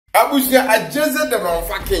Abusia Ajeezay the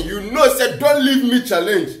motherfucking, you know, said don't leave me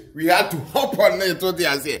challenge. We had to hop on it to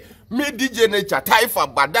the say, me DJ nature,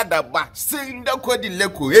 Taifa, Badada, sing the Kodi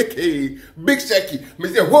Leko, aka Big Shaky, me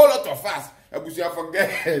say a whole lot of us. Abusia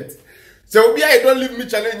forget. So we don't leave me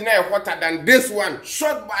challenge now hotter than this one.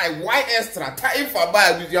 Shot by YXTRA, Taifa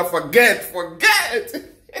by Abusia forget.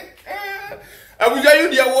 Abusia you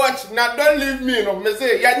dear watch, now don't leave me, no, me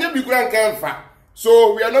say, ya never be grand canfa.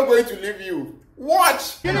 So we are not going to leave you.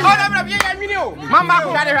 Watch! Mama,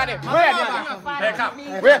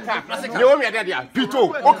 where Pito,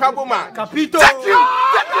 Okaboma, Capito. Don't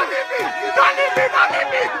leave me!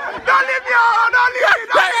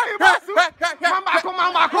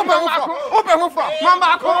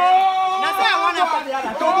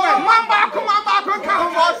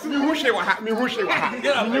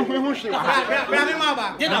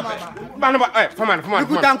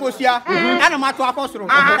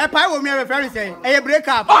 Hey, break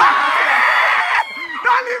up.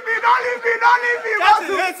 Don't leave me.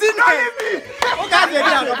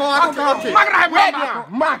 Magraheb,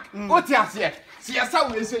 Mark, what you say? See, I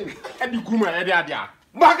saw we say, and you come here, there.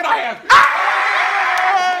 Magraheb.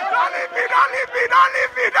 Don't leave me.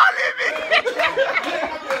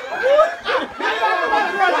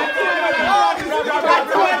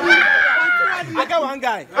 I got one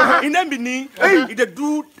guy. In them Bini, he the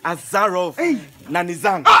dude Azarov,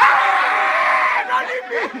 Nanizang.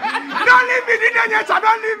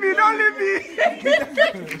 Don't leave me.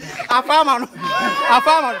 A farmer.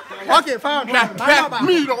 Okay, farmer.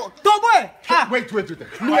 Me, no. Stonebwoy. Wait.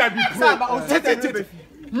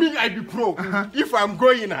 Me, I be pro. If I'm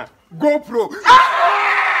going, go pro. Don't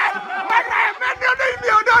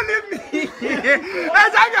leave me.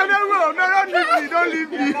 Don't leave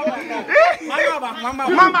me.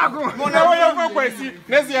 Mama, go.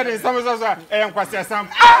 Let's hear this. Don't leave me.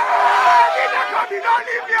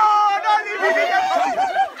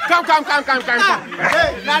 Come.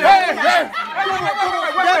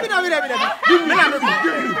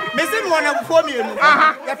 Missing one of 4 million.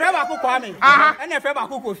 The friend of Kwame. And the friend of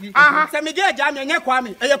Kofi. Some Agyei Jam and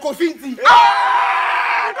Yakwame. And Kofi.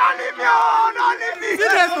 Don't leave me.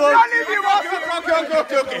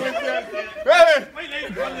 Okay.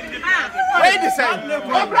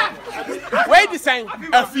 Wait the same.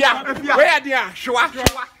 Afia. Where are they? Shua.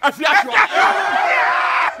 Afia.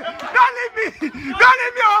 Don't leave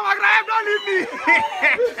me, oh Magraheb, don't leave me.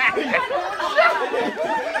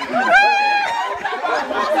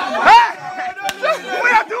 We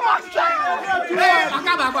are too much time.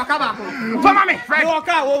 Akaba. Come me, friend. Walk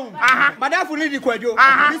out. Madam for Lady Kwajo.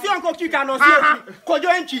 You see Uncle Kika no see Kwajo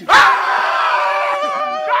Enchi.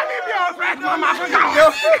 Don't leave me, oh friend. Mama,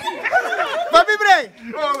 Baby Bray.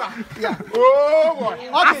 Yeah. Oh boy.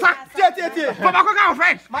 Okay. Papa, come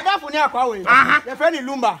friend. Madam for Nia Kwawe. Your friend in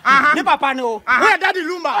Lumba. Ni Papa no. Where Daddy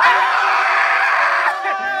Lumba?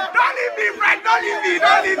 Don't leave me, friend. Don't leave me.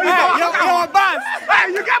 You're boss.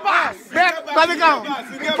 Hey, you get boss. Baby come.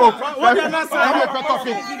 What you not say?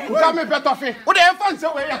 Tell me better thing. What the fun say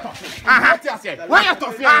where you talking? Where you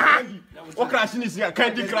talking? O crash in here,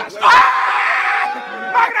 candy crash.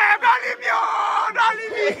 Magraheb, don't leave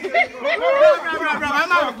me.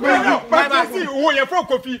 Mama, see who you from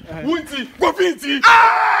Kofi? Wunti, Kofi.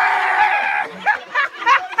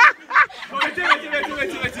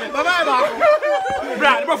 Baba.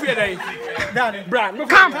 Brad, what for you day? Brad,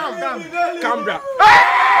 come, Brad.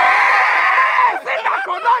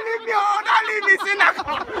 Don't leave me, Sinako.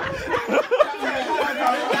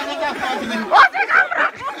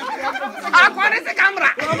 What's the camera?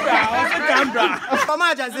 Come on,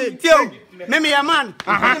 Ajeezay. Tio, me a man. Me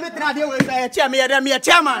try to with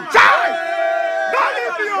chairman. Don't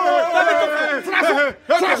leave me. Okay.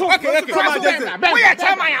 Where you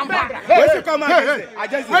tell my where you come on?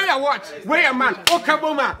 Where you watch? Where you man?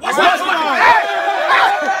 Okaboma.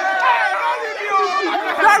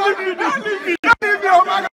 Don't leave me.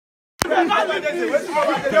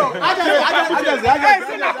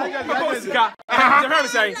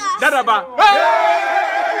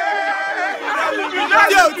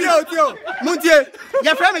 Tio. Muntie,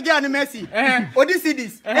 your friend again Messi.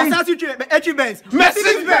 Odysseus. Mercedes Benz.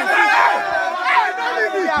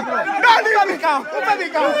 Don't leave me.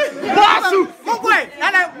 Bosu. Mokwe.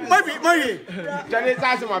 And Mori.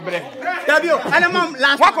 That's my bread. Dabio. And mom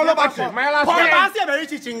last. What color back? My last. I see very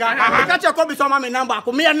chichinga. Catch your copy some number.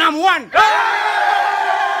 Me a number 1.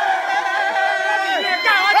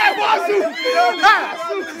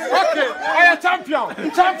 Okay, I am champion.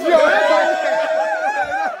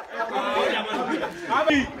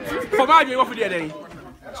 For my what for the day?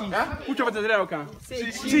 Who told you that?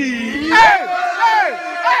 Hey!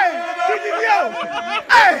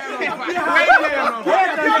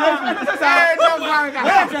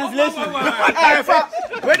 Translation.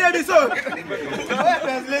 Where did it so?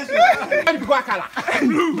 Translation.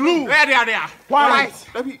 Blue. Where they are? White.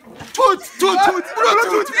 Toot.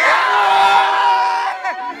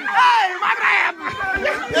 Hey, Magraheb.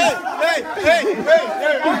 Hey.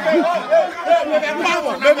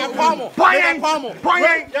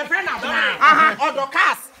 Point. Your friend Abna.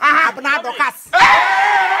 Odokas. Abna Dokas.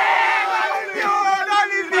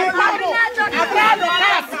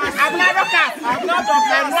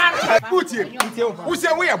 Put him. Who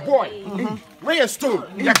say we a boy? We a stone.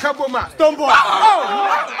 Yakubuma. Stonebwoy. Oh,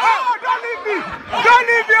 don't leave me. Don't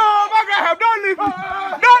leave me, oh, Magraheb. Don't leave me.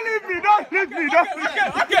 Don't leave me.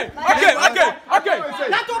 Okay.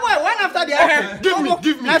 That boy, one after the other.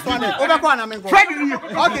 Give me. Next one.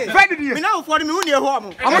 Okay. Me now for me who near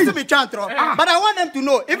home. I must be chantro. But I want them to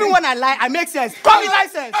know, even when I lie, I make sense. Call me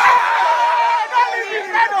license.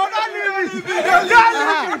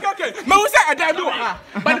 Okay. Me who say I don't know.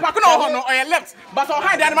 But if I can know on your left, but on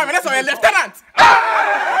high down my that's on your lieutenant.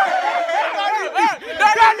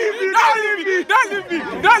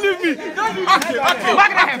 Don't leave me. Okay.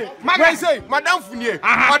 Magraheb say, Madam Funier,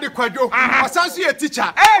 or the Quadro, or some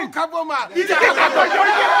teacher. Hey, Kaboma. Don't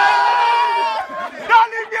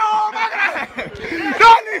leave me, oh, Magraheb.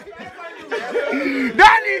 Don't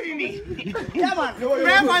leave me. Yeah, man.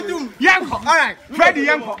 Yanko. All right. Freddy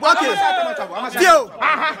Yanko. Okay. Still.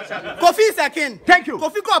 Kofi is a king. Thank you.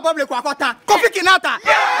 Kofi ko public wakota. Kofi Kinata.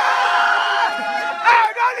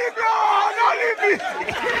 Don't leave me.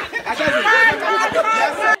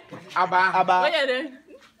 Abba. What are they?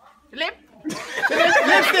 Lip.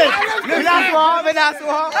 Lipstick. That's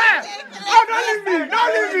all. Oh, don't leave me.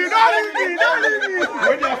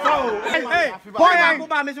 Hey. Boy,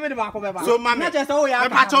 so, man, not just oh, yeah.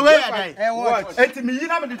 What? It's me. You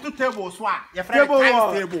know the two tables. What? Your friend Table. Hey,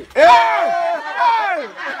 don't leave me.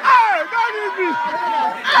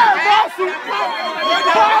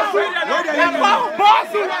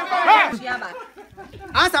 Boss.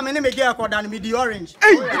 Answer me name again than me the orange.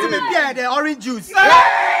 It's me beer the orange juice.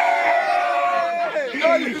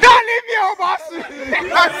 Don't leave me, oh boss.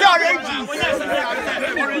 That's orange juice.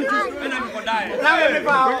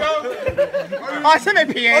 Oh, say me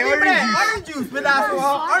pay Orange juice, but that's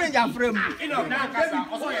orange and frame.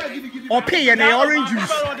 or pay and orange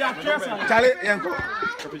juice. Charlie, Yanko.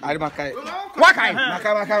 Wakai.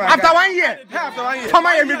 After 1 year.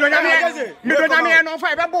 Fameye, me don't have no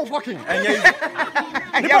five about fucking.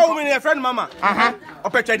 And you woman, your friend, Mama.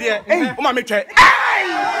 Opetcha dear. Mama, me try.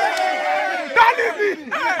 Don't leave me!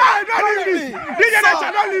 Don't leave me!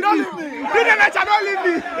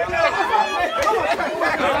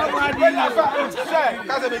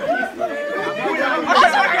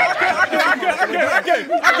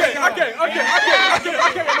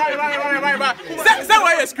 Say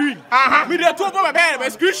where your screen. Me the two of my bed, my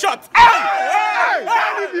screenshot.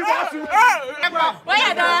 Where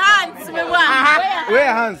are the hands?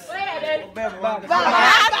 Where hands?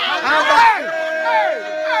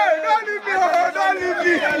 Don't leave me.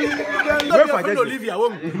 Where for Olivia?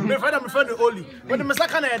 My friend Oli. When the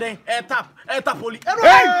Masaka tap Oli.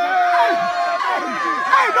 Hey,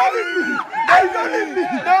 don't leave me.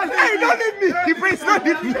 Don't leave me. The prince don't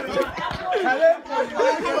leave me.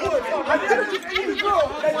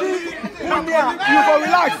 You for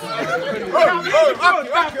relax.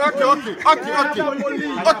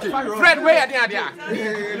 Okay. Fred, where are they?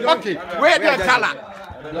 Okay, where are they color?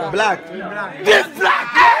 Black. This black.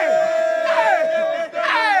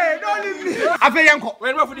 Hey, don't leave me. I feel young.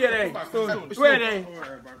 Where for the day? Where they?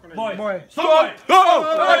 Boy. Stonebwoy.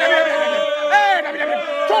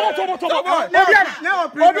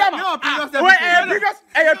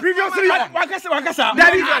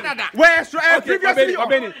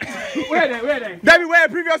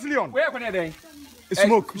 Previously.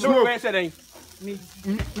 Smoke.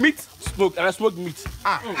 Meat. Smoke. I smoke meat.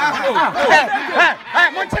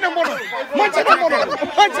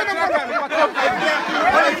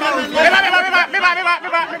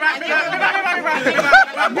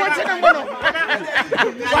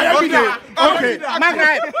 Okay.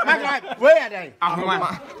 Magraheb. Where are they?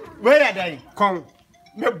 Where are they? Come.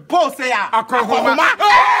 Me boss say Akoma.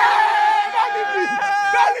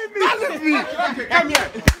 Don't leave me. Come here.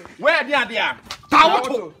 Where are they?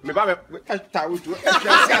 Tawoto. Me ba Tawoto.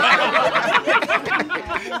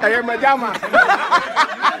 I am a jama.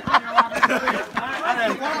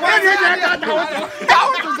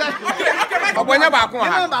 Obonya ba ko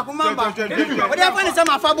ha. What do you find some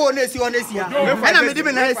afabo on this here? And I'm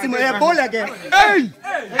even nice to my ball again. Hey!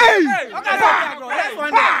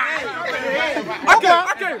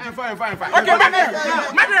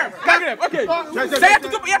 Magraheb. Okay. Say you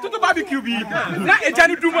to barbecue be. Na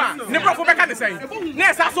ejanu duma. Ne bro for beka the same.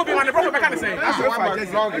 Na sa so be man ne bro for beka the same.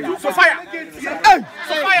 So fire. Hey,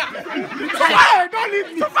 so fire. So fire. Don't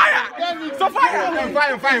leave me. So fire. So fire.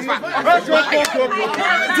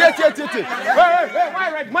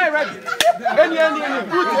 Fire. My ready. Any.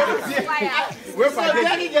 Wait for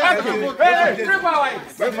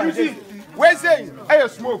this. Where's saying? Hey,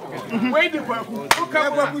 smoke. Where the Kwaku?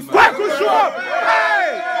 Kwaku show up!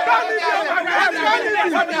 Hey!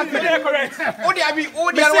 Correct. What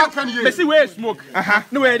can you see where smoke?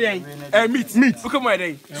 No way then. Meat. Look at my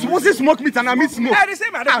day. Suppose this smoke meat and I meat smoke. The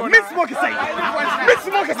same. Meat smoke is saying. Meat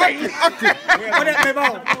smoke is saying. Okay.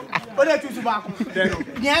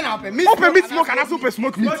 Open meat smoke and I super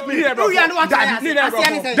smoke meat.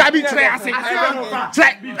 Dabi tray.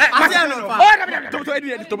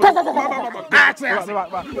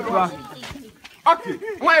 Okay,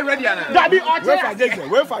 why ready now? Wait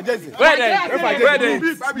for Ajeezay.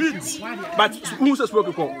 Meat. But who's a smoke?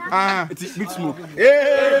 It's meat smoke. Okay.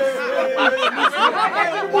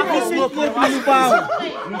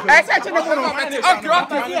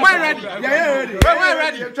 Why ready? Why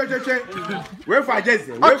ready? Wait for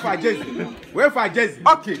Ajeezay.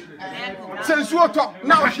 Okay. Since you talk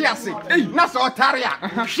now, Fiasco. Now so Taria.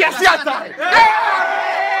 Fiasco.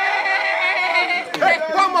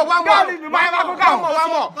 One more.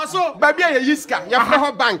 Baby, you Yiska, your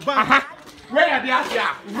whole bank. Where are the Asia?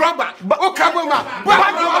 Rubber. Okabuma.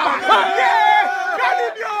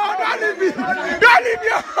 Don't leave me.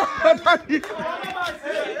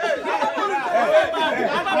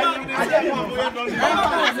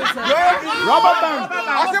 Rubber bank.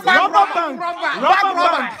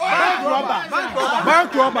 Bank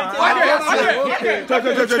robber. Okay.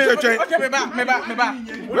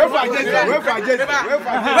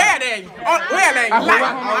 Where are they?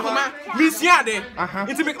 Miss Yade.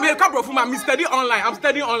 It's me come from my study online. I'm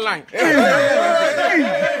studying online.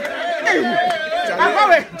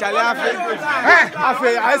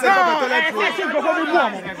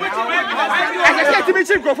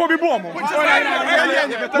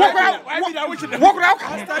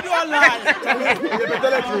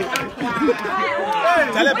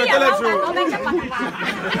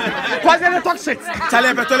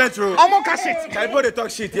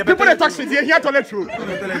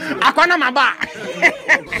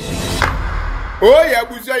 Oh yeah,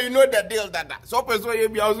 Busia, you know the deal that. So person you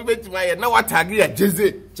be also bet my now what agree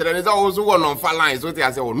Ajeezay. Children also one on far lines. What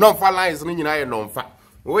I say, non far lines, no you non far.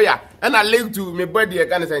 Oh yeah, and I link to my body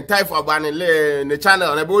kind of saying type for ban in the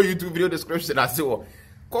channel and about YouTube video description as well.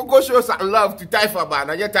 Go show some love to type for ban.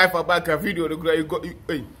 I just type for back a video you go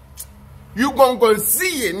you gonna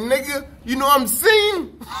see it, nigga. You know what I'm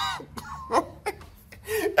saying?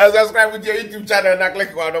 Subscribe to your YouTube channel and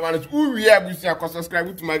click on the one who we have to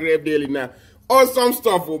subscribe to Magraheb daily now. Awesome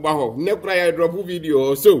stuff over here. Never drop a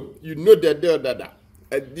video, so you know the deal, Dada.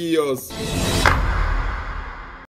 Adios.